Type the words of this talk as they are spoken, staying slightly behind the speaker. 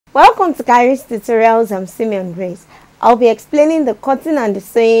Welcome to Kharis Tutorials. I'm Simeon Grace. I'll be explaining the cutting and the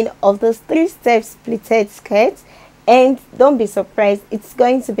sewing of those 3 steps pleated skirts, and don't be surprised, it's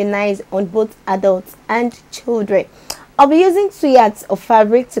going to be nice on both adults and children. I'll be using 2 yards of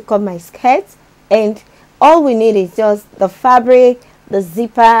fabric to cut my skirt, and all we need is just the fabric, the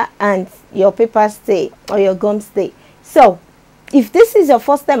zipper, and your paper stay or your gum stay. So if this is your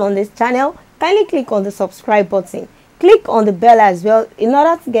first time on this channel, kindly click on the subscribe button. Click on the bell as well in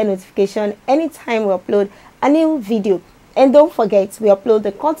order to get notification anytime we upload a new video. And don't forget, we upload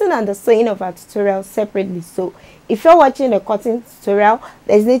the cutting and the sewing of our tutorial separately. So if you're watching the cutting tutorial,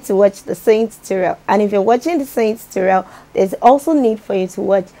 there's need to watch the sewing tutorial. And if you're watching the sewing tutorial, there's also need for you to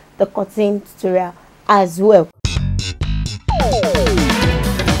watch the cutting tutorial as well.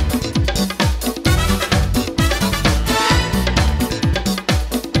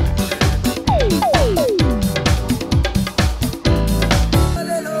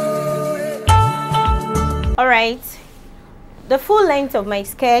 Alright, the full length of my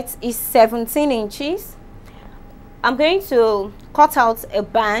skirt is 17 inches. I'm going to cut out a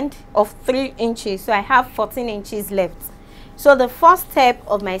band of 3 inches, so I have 14 inches left. So the first step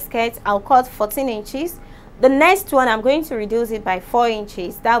of my skirt, I'll cut 14 inches. The next one, I'm going to reduce it by 4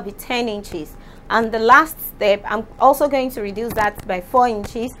 inches. That'll be 10 inches. And the last step, I'm also going to reduce that by 4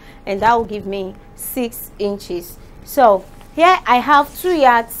 inches, and that will give me 6 inches. So here I have 2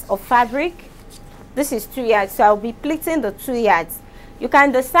 yards of fabric. This is 2 yards, so I'll be pleating the 2 yards. You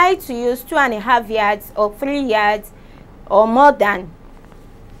can decide to use 2.5 yards or 3 yards or more than,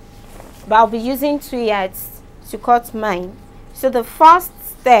 but I'll be using 2 yards to cut mine. So the first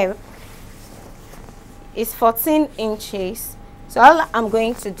step is 14 inches. So all I'm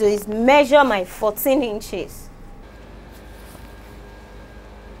going to do is measure my 14 inches.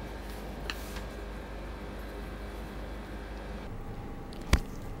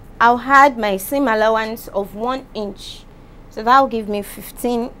 I'll add my seam allowance of 1 inch, so that will give me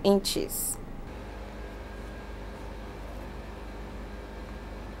 15 inches.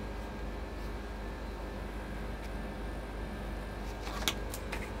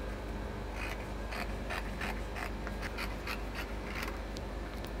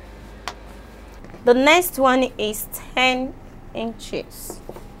 The next one is 10 inches.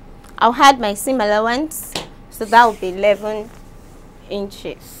 I'll add my seam allowance, so that will be 11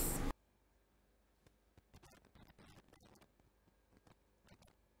 inches.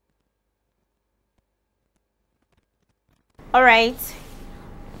 Alright,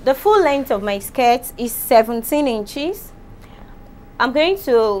 the full length of my skirt is 17 inches. I'm going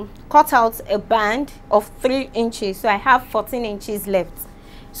to cut out a band of 3 inches, so I have 14 inches left.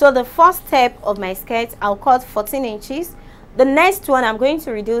 So the first step of my skirt, I'll cut 14 inches. The next one, I'm going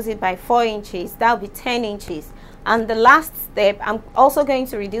to reduce it by 4 inches. That'll be 10 inches. And the last step, I'm also going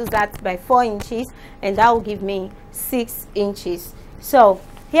to reduce that by 4 inches, and that will give me 6 inches. So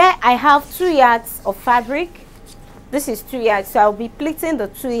here I have 2 yards of fabric. This is 2 yards, so I'll be pleating the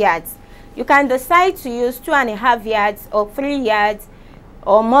 2 yards. You can decide to use 2.5 yards or 3 yards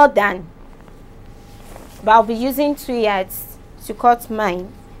or more than, but I'll be using 2 yards to cut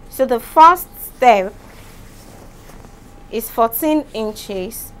mine. So the first step is 14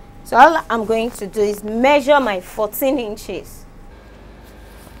 inches. So all I'm going to do is measure my 14 inches.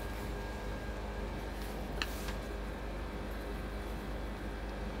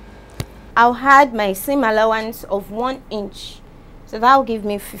 I'll add my seam allowance of 1 inch, so that will give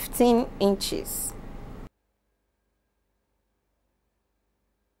me 15 inches.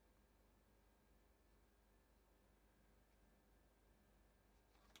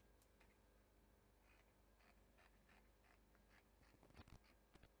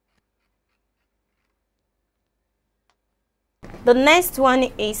 The next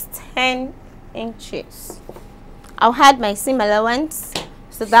one is 10 inches. I'll add my seam allowance,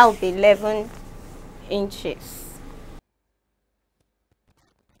 so that will be 11 inches.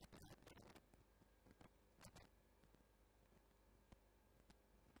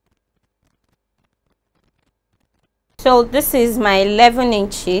 So this is my 11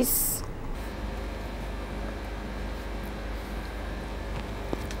 inches.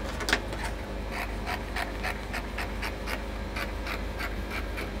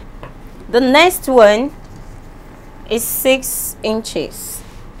 The next one is 6 inches.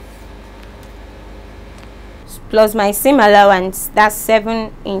 Plus my seam allowance, that's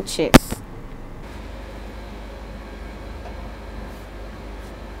 7 inches.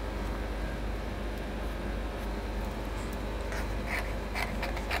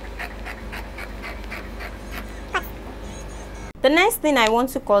 The next thing I want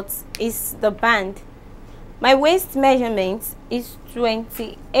to cut is the band. My waist measurement is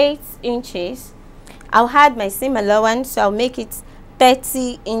 28 inches. I'll add my seam allowance, so I'll make it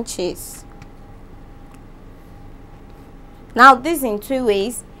 30 inches. Now this in two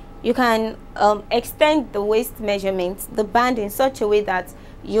ways. You can extend the waist measurement, the band, in such a way that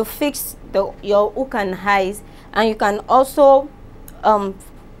you fix your hook and eyes, and you can also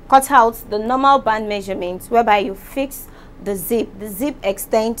cut out the normal band measurement, whereby you fix the zip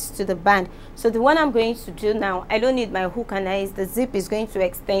extends to the band. So the one I'm going to do now, I don't need my hook and eyes, the zip is going to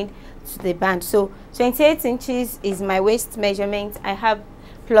extend to the band. So 28 inches is my waist measurement I have,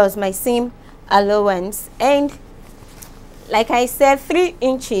 plus my seam allowance, and like I said, 3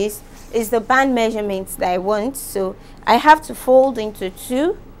 inches is the band measurement that I want. So I have to fold into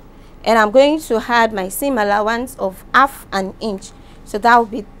 2, and I'm going to add my seam allowance of half an inch, so that will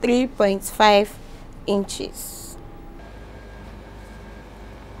be 3.5 inches.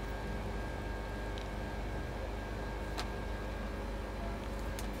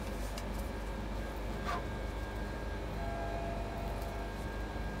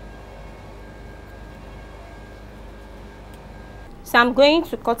 So I'm going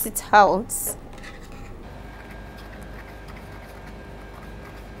to cut it out.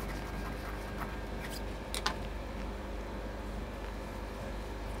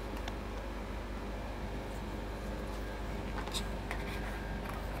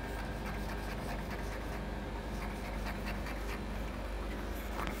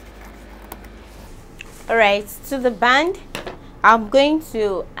 Alright, to the band, I'm going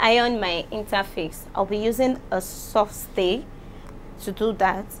to iron my interface. I'll be using a soft stay to do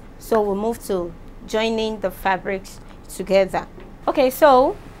that. So we'll move to joining the fabrics together. Okay,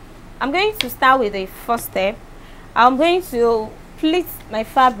 so I'm going to start with the first step. I'm going to pleat my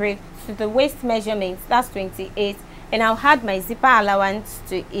fabric to the waist measurement, that's 28, and I'll add my zipper allowance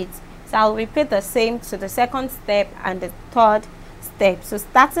to it. So I'll repeat the same to the second step and the third step. So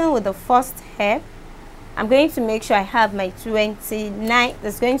starting with the first step, I'm going to make sure I have my 29,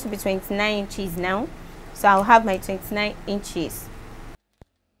 there's going to be 29 inches now. So I'll have my 29 inches.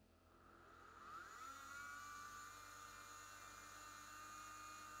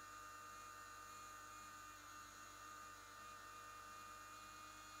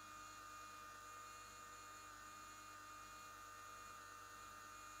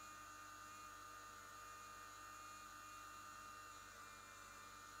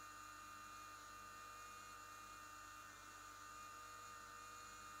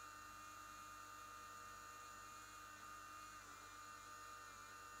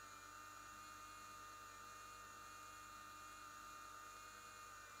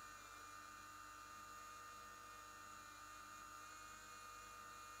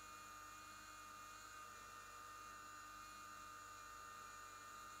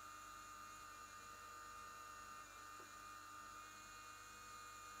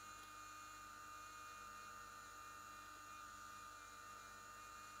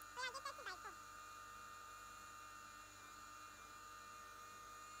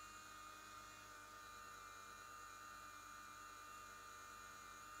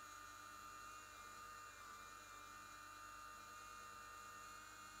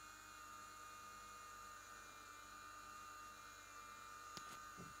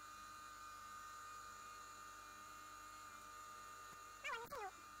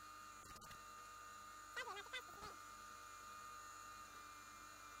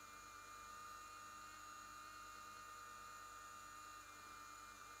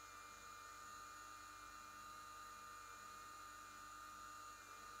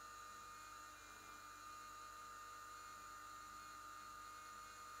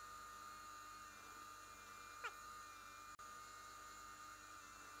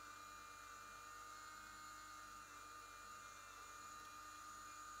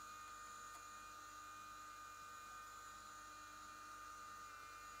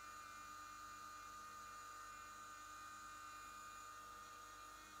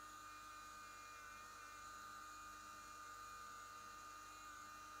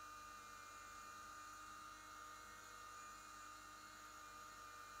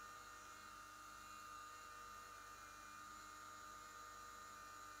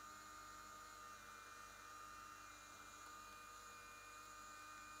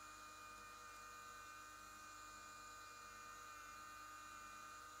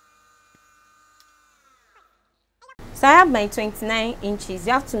 So I have my 29 inches.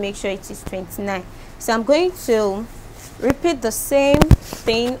 You have to make sure it is 29. So I'm going to repeat the same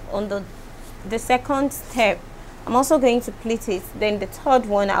thing on the second step. I'm also going to pleat it. Then the third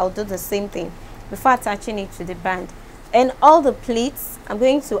one, I'll do the same thing before attaching it to the band. And all the pleats, I'm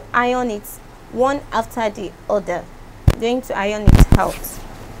going to iron it one after the other. I'm going to iron it out.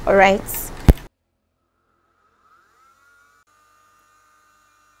 All right.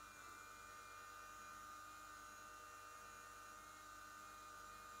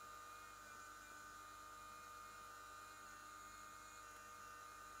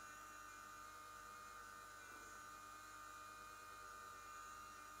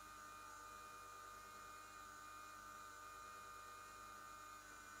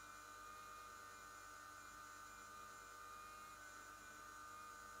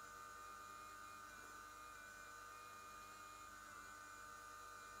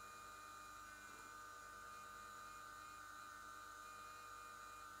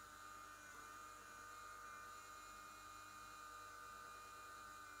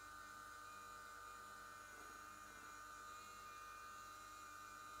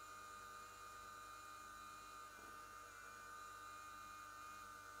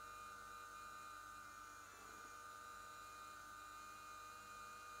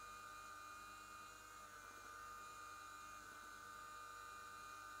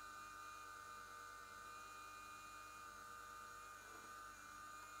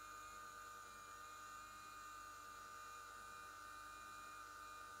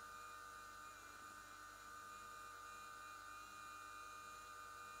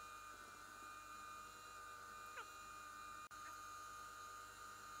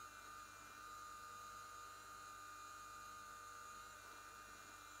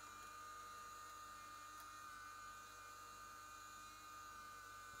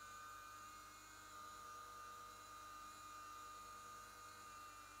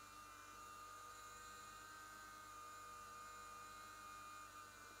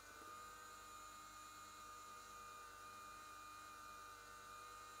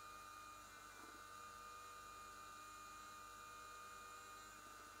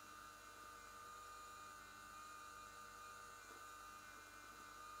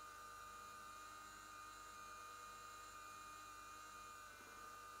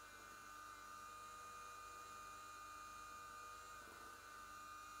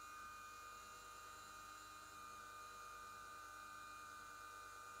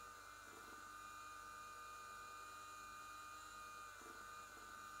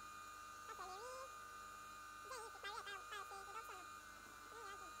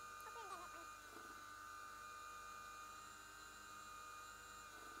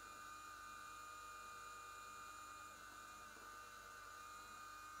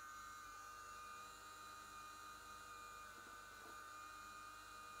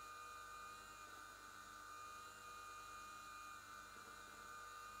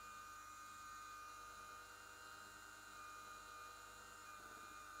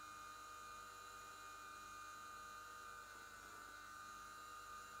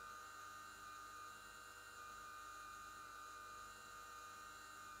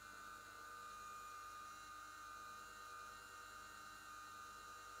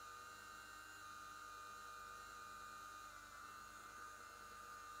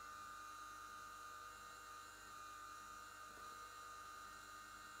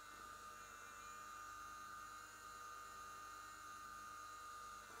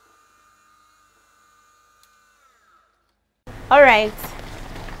 All right.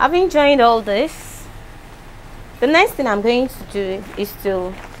 Having joined all this, the next thing I'm going to do is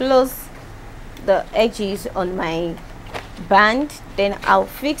to close the edges on my band. Then I'll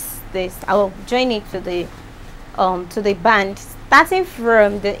fix this. I'll join it to the band, starting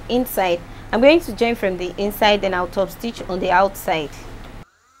from the inside. I'm going to join from the inside, then I'll top stitch on the outside.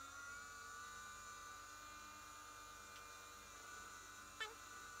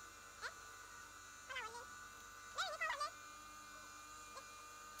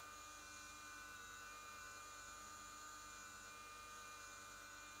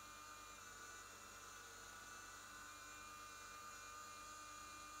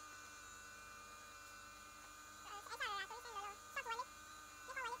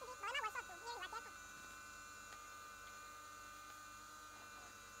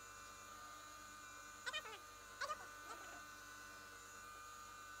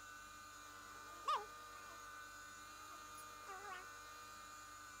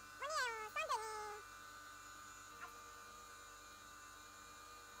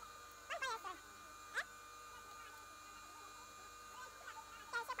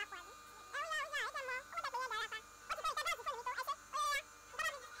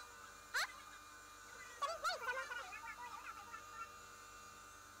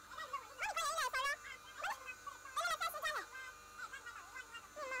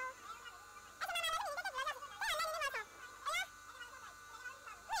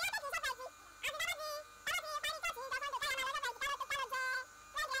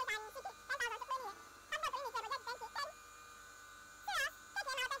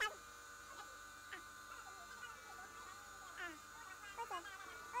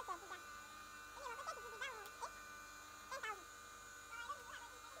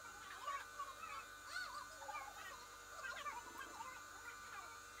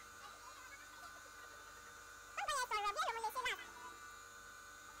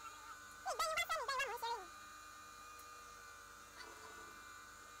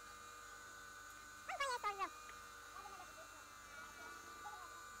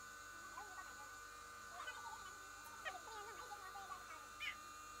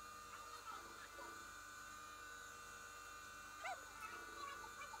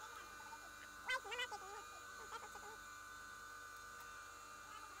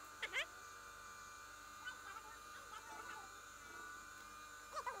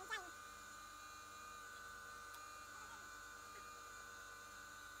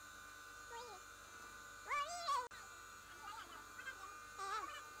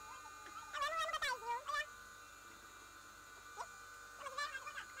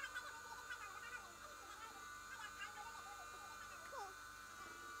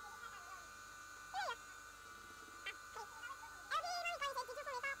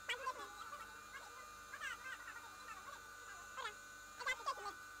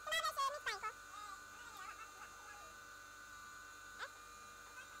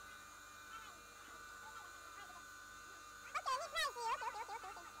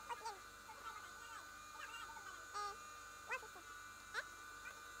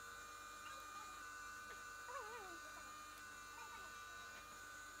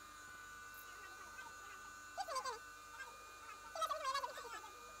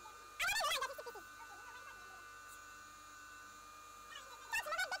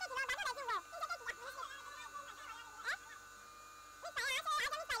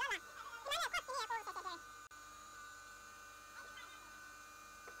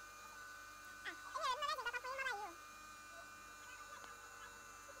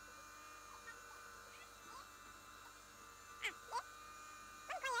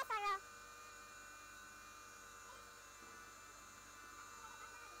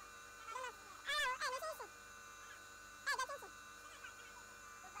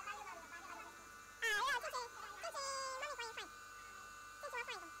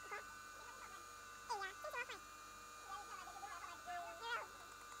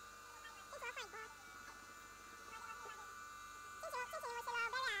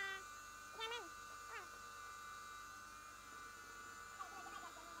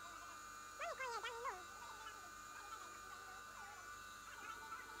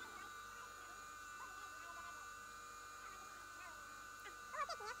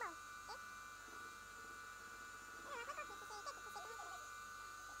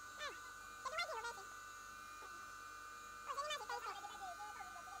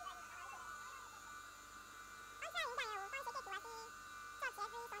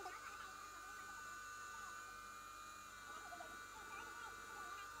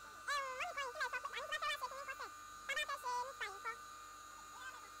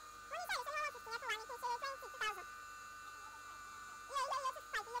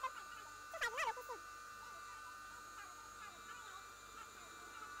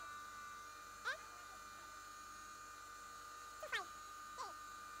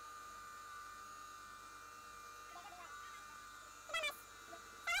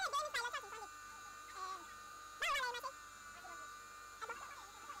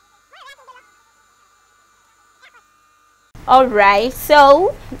 Alright,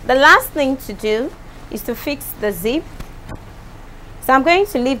 so the last thing to do is to fix the zip. So I'm going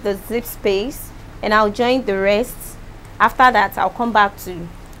to leave the zip space and I'll join the rest. After that, I'll come back to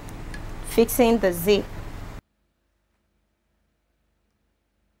fixing the zip.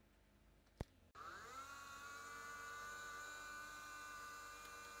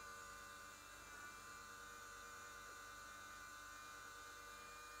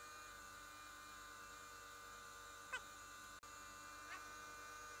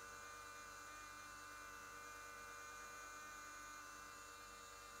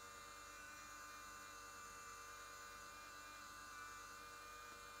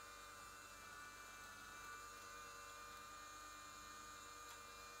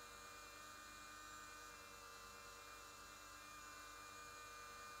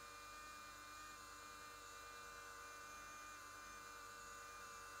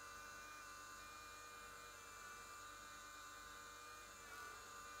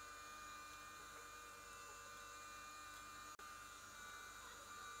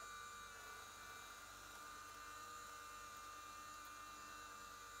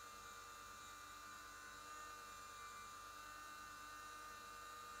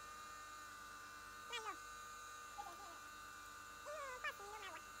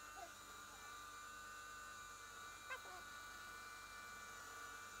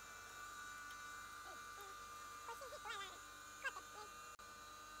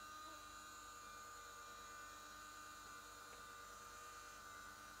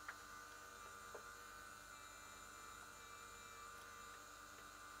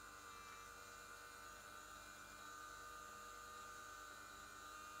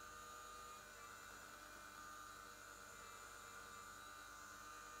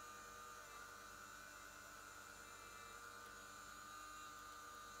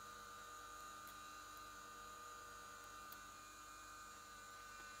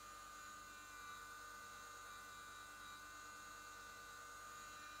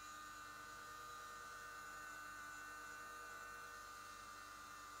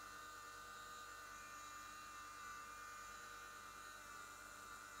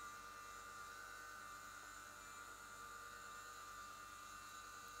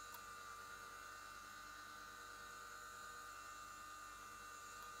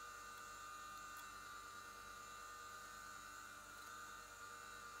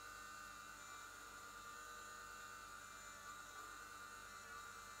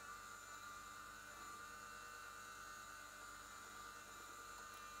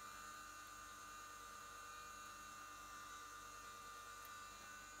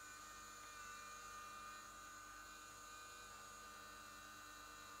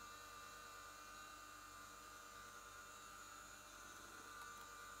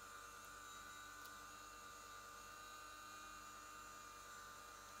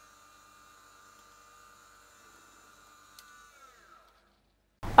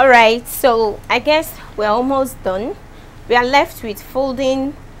 Alright, so I guess we're almost done. We are left with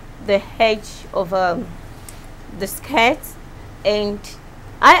folding the edge of the skirt, and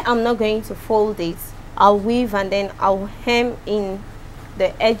I am not going to fold it. I'll weave and then I'll hem in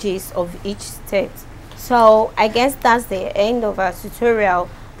the edges of each step. So I guess that's the end of our tutorial.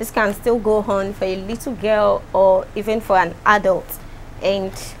 This can still go on for a little girl or even for an adult.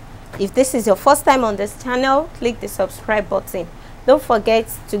 And if this is your first time on this channel, click the subscribe button. Don't forget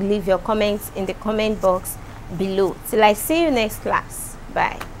to leave your comments in the comment box below. Till I see you next class.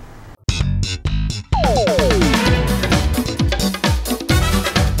 Bye.